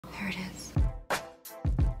There it is.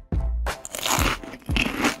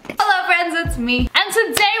 Hello friends, it's me. And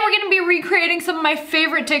today we're gonna be recreating some of my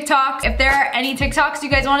favorite TikToks. If there are any TikToks you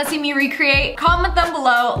guys wanna see me recreate, comment them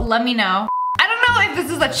below, let me know. I don't know if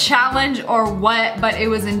this is a challenge or what, but it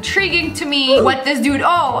was intriguing to me what this dude, when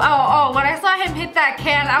I saw him hit that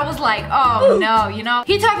can, I was like, oh no, you know?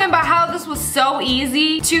 He talking about how this was so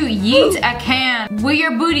easy to yeet a can with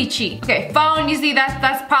your booty cheek. Okay, phone, you see,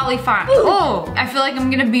 that's probably fine. Oh, I feel like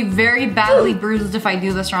I'm gonna be very badly bruised if I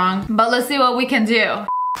do this wrong, but let's see what we can do.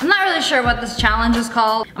 I'm not really sure what this challenge is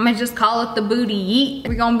called. I'm gonna just call it the booty yeet.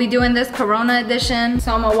 We're gonna be doing this Corona edition,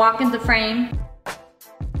 so I'm gonna walk into frame.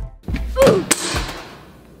 Ooh.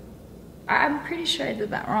 I'm pretty sure I did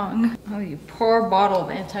that wrong. Oh, you poor bottle of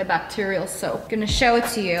antibacterial soap. Gonna show it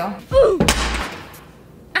to you. Ooh.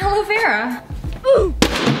 Aloe vera. Ooh.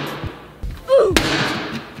 Ooh.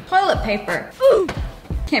 Toilet paper. Ooh.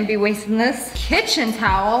 Can't be wasting this. Kitchen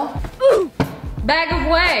towel. Ooh. Bag of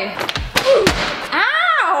whey. Ooh.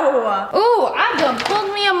 Ow! Ooh, I done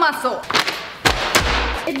pulled me a muscle.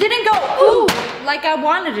 It didn't go ooh like I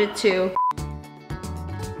wanted it to.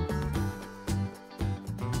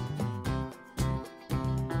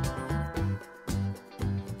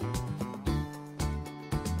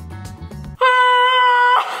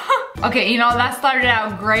 Okay, you know, that started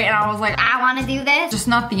out great and I was like, I wanna do this. Just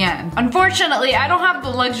not the end. Unfortunately, I don't have the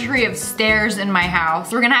luxury of stairs in my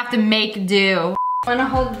house. We're gonna have to make do. Wanna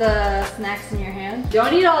hold the snacks in your hand?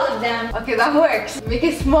 Don't eat all of them. Okay, that works. Make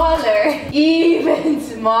it smaller. Even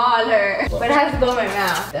smaller. But it has to go in my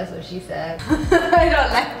mouth. That's what she said. I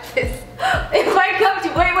don't like this. It might come to,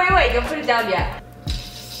 wait. Don't put it down yet.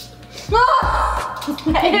 Oh!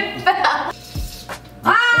 It fell.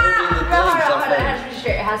 Ah! No, hold on. It has to be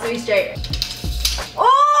straight. It has to be straight.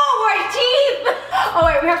 Oh, my teeth! Oh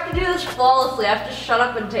wait, we have to do this flawlessly. I have to shut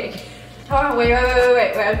up and take it. Hold on, wait.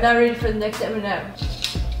 I'm not ready for the next M&M.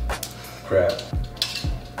 Crap.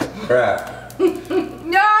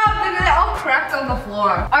 No, they're all cracked on the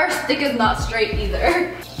floor. Our stick is not straight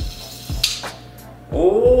either.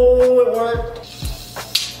 Oh, it worked.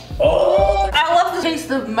 Oh! I love the taste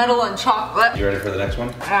of metal and chocolate. You ready for the next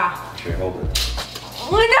one? Yeah. Sure, hold it.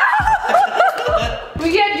 Oh no!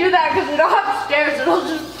 We can't do that because we don't have stairs. It'll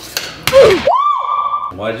just...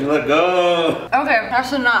 Why'd you let go? Okay,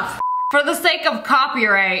 that's enough. For the sake of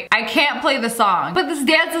copyright, I can't play the song. But this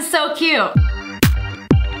dance is so cute.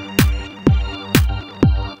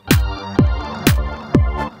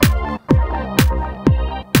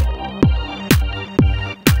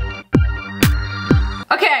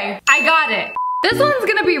 Okay, I got it. This one's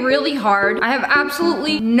gonna be really hard. I have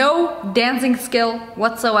absolutely no dancing skill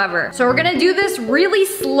whatsoever. So we're gonna do this really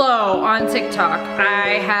slow on TikTok.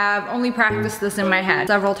 I have only practiced this in my head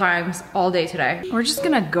several times all day today. We're just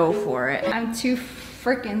gonna go for it. I'm too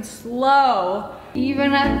freaking slow,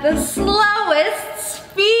 even at the slowest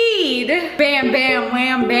speed. Bam, bam,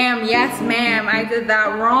 wham, bam, yes ma'am, I did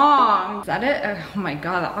that wrong. Is that it? Oh my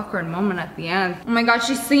god, the awkward moment at the end. Oh my god,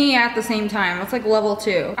 she's singing at the same time. It's like level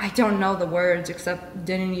 2. I don't know the words except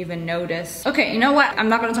didn't even notice. Okay, you know what? I'm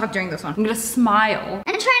not gonna talk during this one. I'm gonna smile.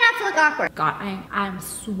 And try not to look awkward. God, I'm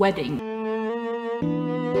sweating.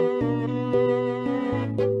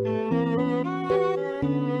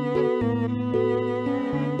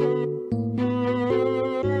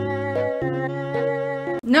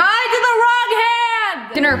 No, I did the wrong hand!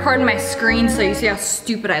 I'm gonna record my screen so you see how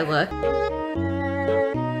stupid I look.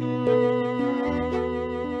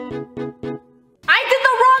 I did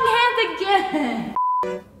the wrong hand again!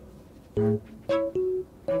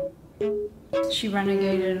 She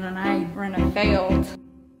renegaded and I failed.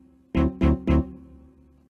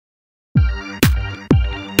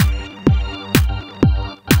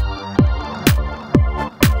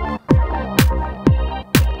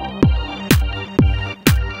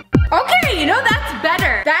 Okay, you know, that's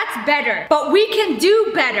better. That's better. But we can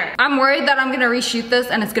do better. I'm worried that I'm gonna reshoot this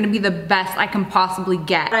and it's gonna be the best I can possibly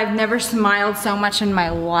get. I've never smiled so much in my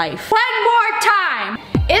life. One more time.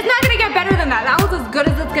 It's not gonna get better than that. That was as good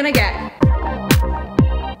as it's gonna get.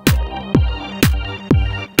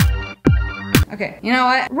 Okay, you know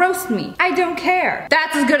what? Roast me. I don't care.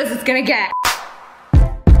 That's as good as it's gonna get.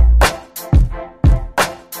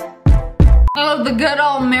 Oh, the good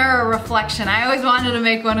old mirror reflection. I always wanted to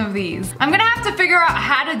make one of these. I'm gonna have to figure out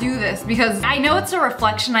how to do this because I know it's a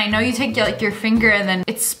reflection. I know you take like your finger and then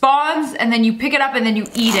it spawns and then you pick it up and then you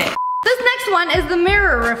eat it. This next one is the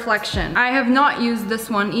mirror reflection. I have not used this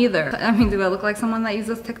one either. I mean, do I look like someone that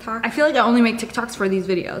uses TikTok? I feel like I only make TikToks for these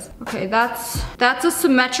videos. Okay, that's as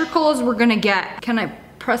symmetrical as we're gonna get. Can I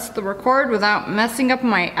press the record without messing up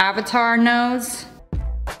my avatar nose?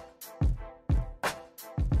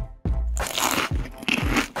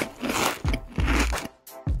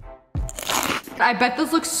 I bet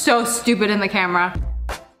this looks so stupid in the camera.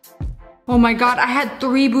 Oh my god, I had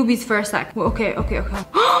 3 boobies for a sec. Okay.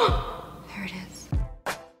 There it is.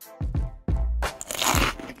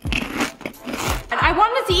 I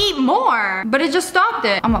wanted to eat more, but it just stopped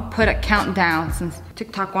it. I'm gonna put a countdown since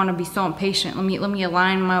TikTok wanna be so impatient. Let me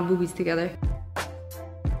align my boobies together.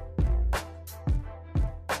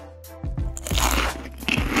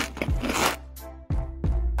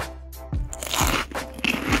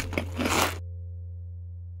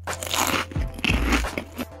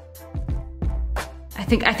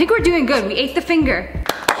 I think we're doing good. We ate the finger.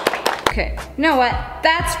 Okay, you know what?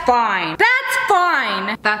 That's fine. That's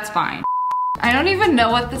fine. That's fine. I don't even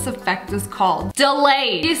know what this effect is called.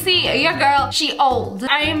 Delayed. You see, your girl, she old.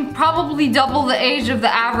 I am probably double the age of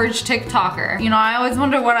the average TikToker. You know, I always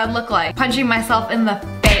wonder what I'd look like punching myself in the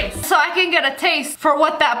face. So I can get a taste for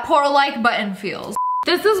what that poor like button feels.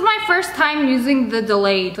 This is my first time using the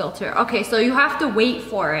delayed filter. Okay, so you have to wait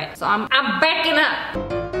for it. So I'm backing up.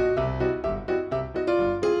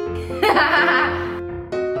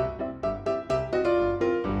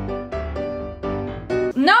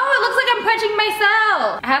 No, it looks like I'm punching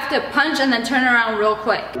myself. I have to punch and then turn around real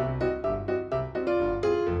quick.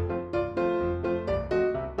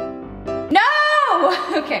 No!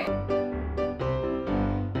 Okay.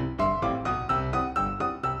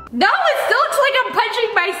 No, it still looks like I'm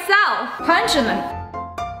punching myself. Punch and then...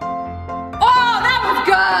 Oh, that was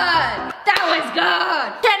good! That was good!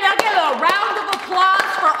 Can I get a round of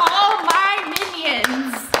applause for all my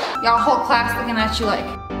minions? Y'all whole class looking at you like...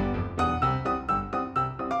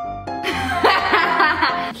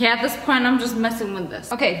 Okay, at this point, I'm just messing with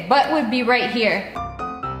this. Okay, butt would be right here.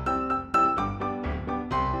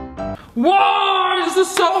 Whoa, this is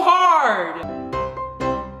so hard!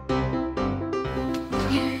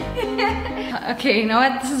 Okay, you know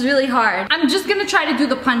what? This is really hard. I'm just gonna try to do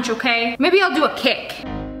the punch, okay? Maybe I'll do a kick.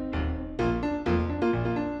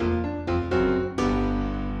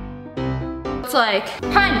 It's like,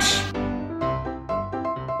 punch.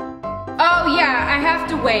 Oh yeah, I have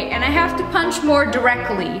to wait, and I have to punch more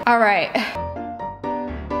directly. All right. It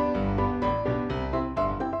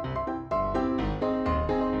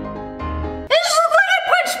just looks like I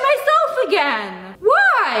punched myself again.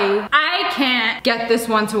 Why? I can't get this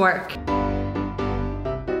one to work.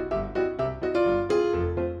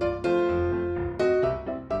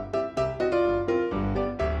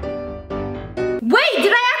 Wait,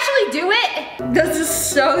 did I actually do it? This is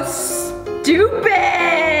so stupid.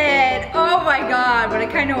 Oh my god, but it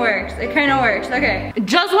kind of works. It kind of works. Okay.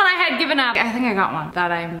 Just when I had given up, I think I got one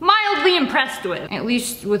that I'm mildly impressed with, at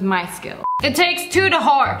least with my skill. It takes 2 to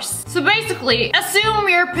horse. So basically, assume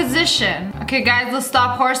your position. Okay guys, let's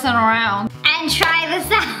stop horsing around and try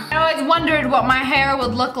this out. I always wondered what my hair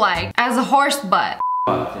would look like as a horse butt.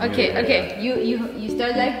 Okay, you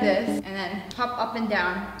start like this and then hop up and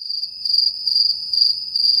down.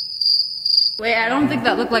 Wait, I don't think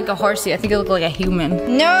that looked like a horsey. I think it looked like a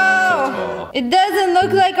human. No! It doesn't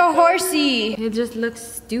look like a horsey. It just looks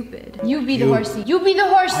stupid. You be the horsey. You be the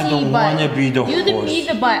horsey, I don't wanna be the horse. You be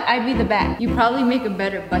the butt. I be the back. You probably make a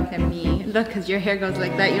better butt than me. Look, because your hair goes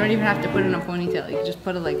like that. You don't even have to put it in a ponytail. You can just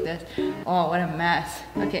put it like this. Oh, what a mess.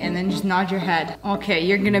 Okay, and then just nod your head. Okay,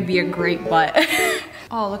 you're gonna be a great butt.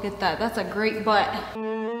 Oh, look at that. That's a great butt.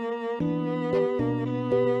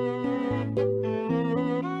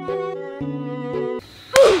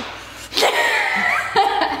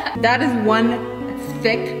 That is one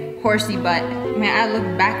thick horsey butt. Man, I look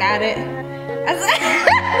back at it.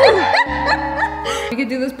 You can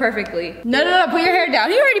do this perfectly. No, put your hair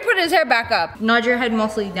down. He already put his hair back up. Nod your head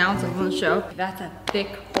mostly down so it doesn't show. That's a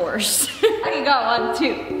thick horse. I got 1,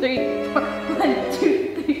 2, 3, 4. 1,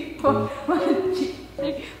 2, 3, 4. 1, 2,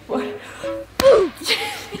 3, 4.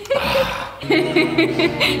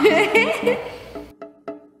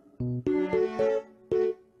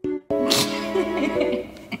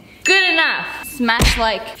 Good enough. Smash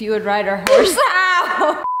like if you would ride our horse.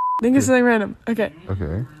 Ow! Think of something random. Okay.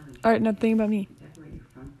 Okay. Alright, now think about me.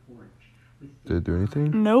 Did it do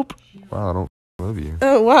anything? Nope. Wow, I don't love you.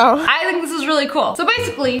 Oh, wow. I think this is really cool. So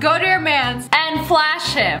basically, go to your man's and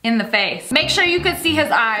flash him in the face. Make sure you can see his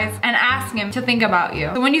eyes and ask him to think about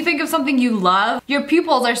you. So when you think of something you love, your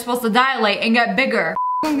pupils are supposed to dilate and get bigger.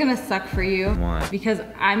 I'm gonna suck for you. Why? Because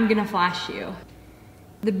I'm gonna flash you.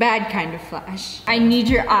 The bad kind of flash. I need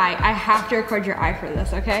your eye. I have to record your eye for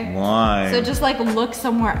this, okay? Why? So just like look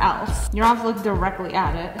somewhere else. You don't have to look directly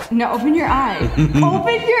at it. No, open your eye.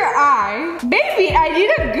 Open your eye. Baby, I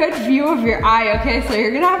need a good view of your eye, okay? So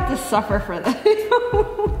you're gonna have to suffer for this.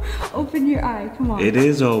 Open your eye, come on. It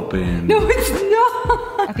is open. No, it's not.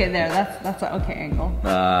 Okay, there, that's an okay angle.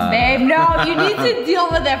 Babe, no, you need to deal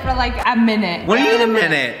with it for like a minute. What do you mean a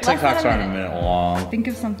minute? Less than TikToks aren't a minute long. Think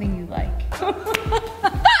of something you like.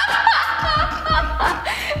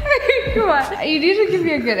 Come on, you need to give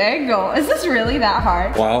me a good angle. Is this really that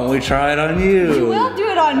hard? Why don't we try it on you? You will do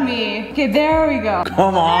it on me. Okay, there we go.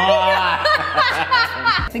 Come on.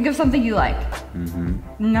 Think of something you like.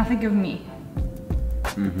 Now think of me.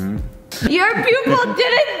 Your pupil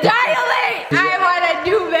didn't dilate! I wanna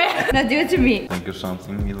do it! Now do it to me. Think of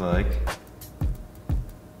something you like.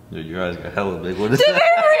 Dude, your eyes got hella big. What is Did that?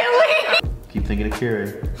 it really? Keep thinking of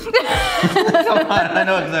Carrie. Come on, I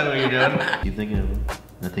know exactly what you're doing. Keep thinking of him.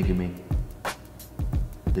 Now think of me.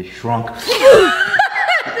 They shrunk.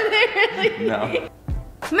 Did they really? No.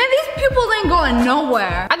 Man, these pupils ain't going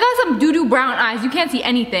nowhere. I got some doo-doo brown eyes. You can't see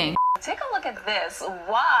anything. Take a look at this.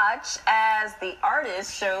 Watch as the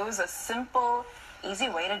artist shows a simple, easy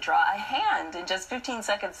way to draw a hand. In just 15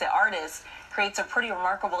 seconds, the artist creates a pretty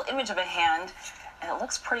remarkable image of a hand, and it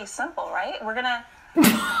looks pretty simple, right? We're gonna...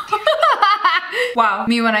 Wow,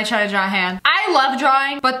 me when I try to draw a hand. I love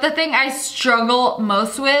drawing, but the thing I struggle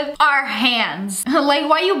most with are hands. Like,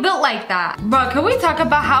 why you built like that? Bro, can we talk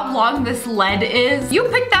about how long this lead is? You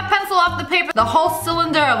pick that pencil off the paper, the whole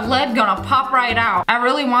cylinder of lead gonna pop right out. I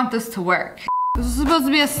really want this to work. This is supposed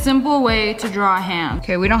to be a simple way to draw a hand.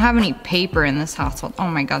 Okay, we don't have any paper in this household. Oh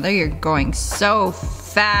my God, you're going so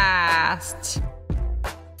fast.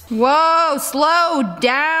 Whoa, slow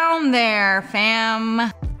down there,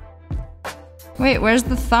 fam. Wait, where's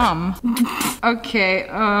the thumb? Okay,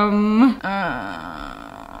 I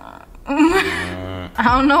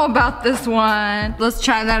don't know about this one. Let's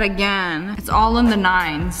try that again. It's all in the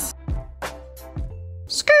 9s.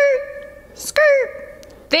 Skirt, skirt.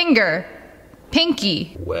 Finger,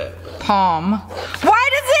 pinky, Wet. palm. Why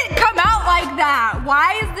does it come out like that?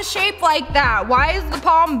 Why is the shape like that? Why is the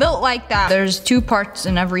palm built like that? There's 2 parts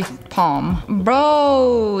in every palm.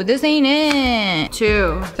 Bro, this ain't it.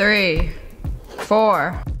 2, 3,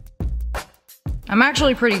 4. I'm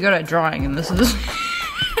actually pretty good at drawing, and this is...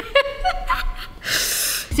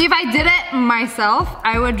 See, if I did it myself,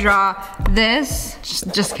 I would draw this.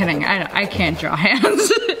 Just kidding, I can't draw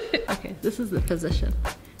hands. Okay, this is the position.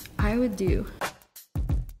 I would do...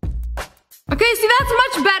 Okay, see, that's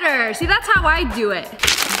much better. See, that's how I do it.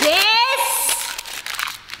 This.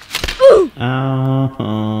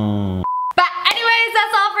 Oh. But anyways,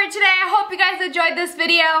 that's all for today. I hope you guys enjoyed this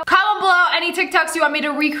video. Comment below any TikToks you want me to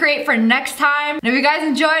recreate for next time. And if you guys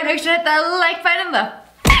enjoyed, make sure to hit that like button in the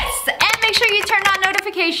face. And make sure you turn on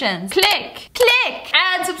notifications. Click, click,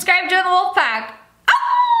 and subscribe to the Wolf Pack.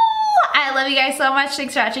 Oh! I love you guys so much.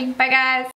 Thanks for watching. Bye, guys.